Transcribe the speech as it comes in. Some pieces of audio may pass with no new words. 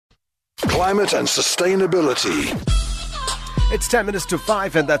climate and sustainability. It's 10 minutes to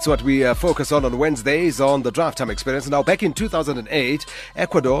 5, and that's what we focus on Wednesdays on the Drive Time Experience. Now, back in 2008,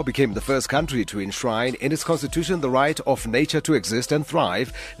 Ecuador became the first country to enshrine in its constitution the right of nature to exist and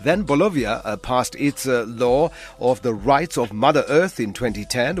thrive. Then Bolivia passed its law of the rights of Mother Earth in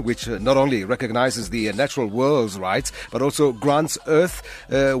 2010, which not only recognizes the natural world's rights, but also grants Earth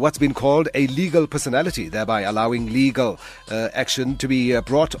what's been called a legal personality, thereby allowing legal action to be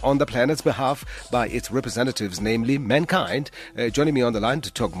brought on the planet's behalf by its representatives, namely mankind. Joining me on the line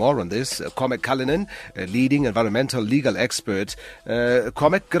to talk more on this, Cormac Cullinan, a leading environmental legal expert.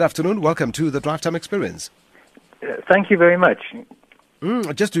 Cormac, good afternoon. Welcome to the Drive Time Experience. Thank you very much.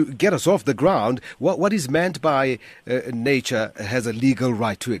 Just to get us off the ground, what is meant by nature has a legal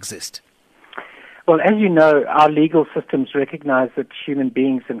right to exist? Well, as you know, our legal systems recognize that human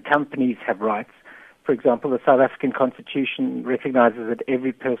beings and companies have rights. For example, the South African Constitution recognizes that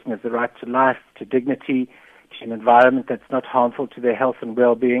every person has the right to life, to dignity, to an environment that's not harmful to their health and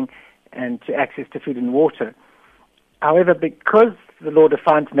well-being, and to access to food and water. However, because the law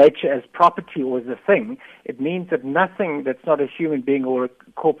defines nature as property or as a thing, it means that nothing that's not a human being or a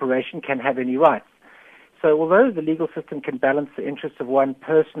corporation can have any rights. So although the legal system can balance the interests of one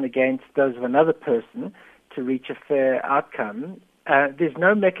person against those of another person to reach a fair outcome, there's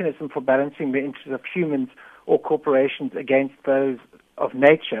no mechanism for balancing the interests of humans or corporations against those of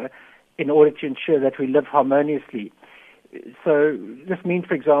nature in order to ensure that we live harmoniously. So this means,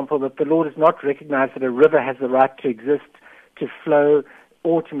 for example, that the law does not recognize that a river has the right to exist, to flow,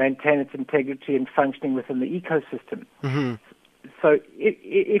 or to maintain its integrity and functioning within the ecosystem. Mm-hmm. So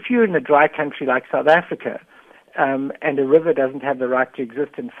if you're in a dry country like South Africa, and a river doesn't have the right to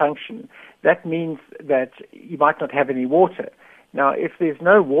exist and function, that means that you might not have any water. Now, if there's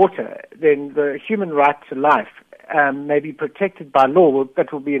no water, then the human right to life may be protected by law,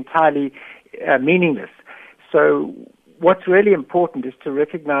 but will be entirely meaningless. So what's really important is to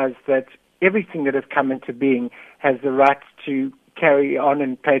recognize that everything that has come into being has the right to carry on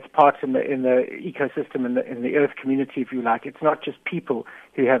and play its part in the ecosystem, in the earth community, if you like. It's not just people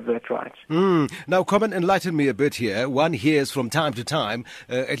who have that right. Now, come and enlighten me a bit here. One hears from time to time,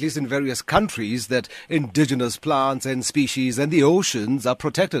 at least in various countries, that indigenous plants and species and the oceans are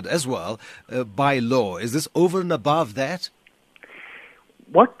protected as well by law. Is this over and above that?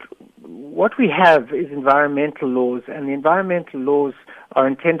 What we have is environmental laws, and the environmental laws are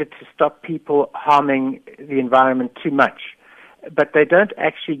intended to stop people harming the environment too much. But they don't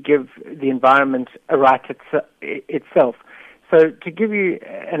actually give the environment a right itself. So to give you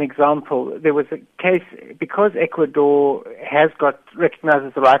an example, there was a case, because Ecuador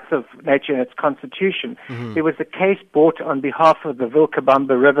recognizes the rights of nature in its constitution, there was a case brought on behalf of the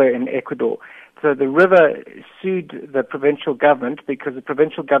Vilcabamba River in Ecuador. So the river sued the provincial government because the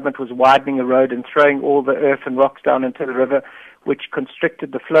provincial government was widening a road and throwing all the earth and rocks down into the river, which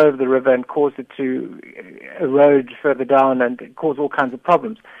constricted the flow of the river and caused it to erode further down and cause all kinds of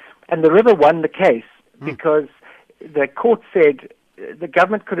problems. And the river won the case because the court said the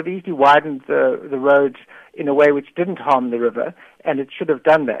government could have easily widened the road in a way which didn't harm the river, and it should have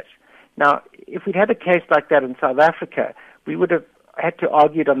done that. Now, if we'd had a case like that in South Africa, we would have had to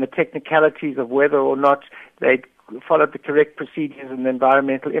argue on the technicalities of whether or not they'd followed the correct procedures and the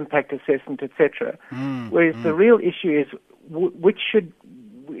environmental impact assessment, etc. Whereas the real issue is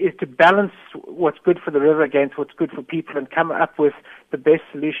is to balance what's good for the river against what's good for people and come up with the best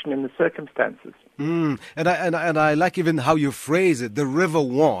solution in the circumstances. And I like even how you phrase it, the river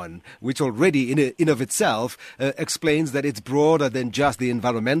won, which already in of itself explains that it's broader than just the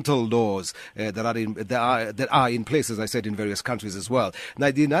environmental laws that are in place, as I said, in various countries as well.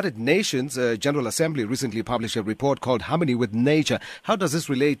 Now, the United Nations General Assembly recently published a report called Harmony with Nature. How does this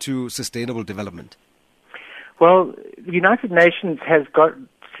relate to sustainable development? Well, the United Nations has got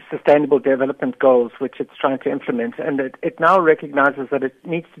Sustainable Development Goals, which it's trying to implement, and it now recognizes that it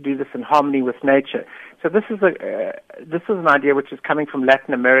needs to do this in harmony with nature. So this is an idea which is coming from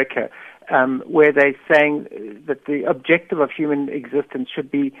Latin America, where they're saying that the objective of human existence should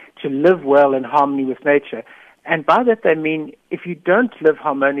be to live well in harmony with nature. And by that they mean if you don't live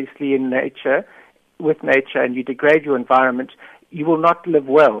harmoniously with nature, and you degrade your environment, you will not live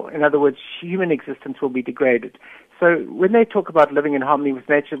well. In other words, human existence will be degraded. So when they talk about living in harmony with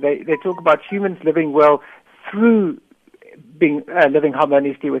nature, they talk about humans living well through living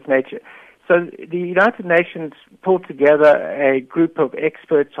harmoniously with nature. So the United Nations pulled together a group of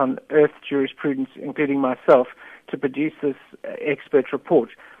experts on earth jurisprudence, including myself, to produce this expert report.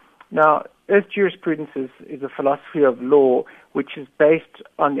 Now, earth jurisprudence is a philosophy of law which is based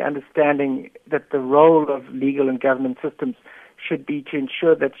on the understanding that the role of legal and government systems should be to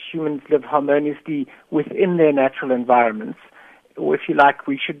ensure that humans live harmoniously within their natural environments. Or if you like,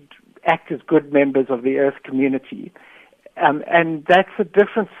 we should act as good members of the Earth community. And that's a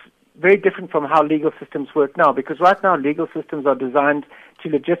difference, very different from how legal systems work now, because right now legal systems are designed to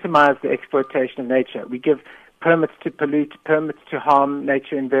legitimize the exploitation of nature. We give permits to pollute, permits to harm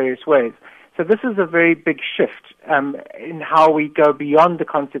nature in various ways. So this is a very big shift in how we go beyond the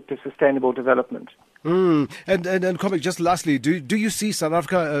concept of sustainable development. And Comic, just lastly, do you see South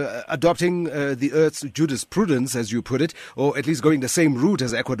Africa adopting the Earth's jurisprudence, as you put it, or at least going the same route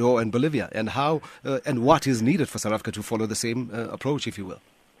as Ecuador and Bolivia? And how and what is needed for South Africa to follow the same approach, if you will?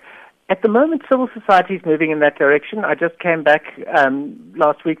 At the moment, civil society is moving in that direction. I just came back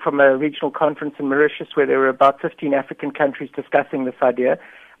last week from a regional conference in Mauritius where there were about 15 African countries discussing this idea.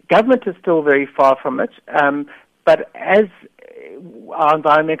 Government is still very far from it, but as our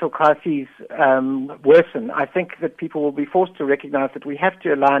environmental crises worsen, I think that people will be forced to recognize that we have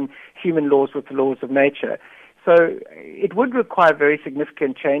to align human laws with the laws of nature. So it would require very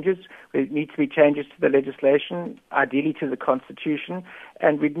significant changes. There need to be changes to the legislation, ideally to the Constitution,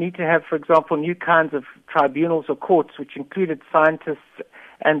 and we'd need to have, for example, new kinds of tribunals or courts which included scientists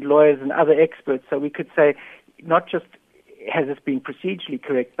and lawyers and other experts. So we could say not just has this been procedurally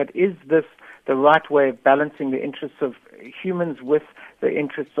correct, but is this the right way of balancing the interests of humans with the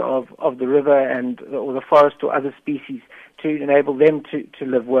interests of the river or the forest or other species to enable them to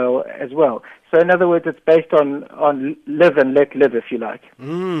live well as well. So in other words, it's based on live and let live, if you like.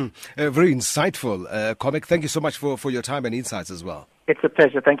 Very insightful. Comic, thank you so much for your time and insights as well. It's a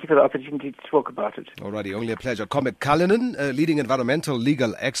pleasure. Thank you for the opportunity to talk about it. Alrighty, only a pleasure. Comic Cullinan, leading environmental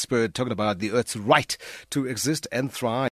legal expert, talking about the Earth's right to exist and thrive.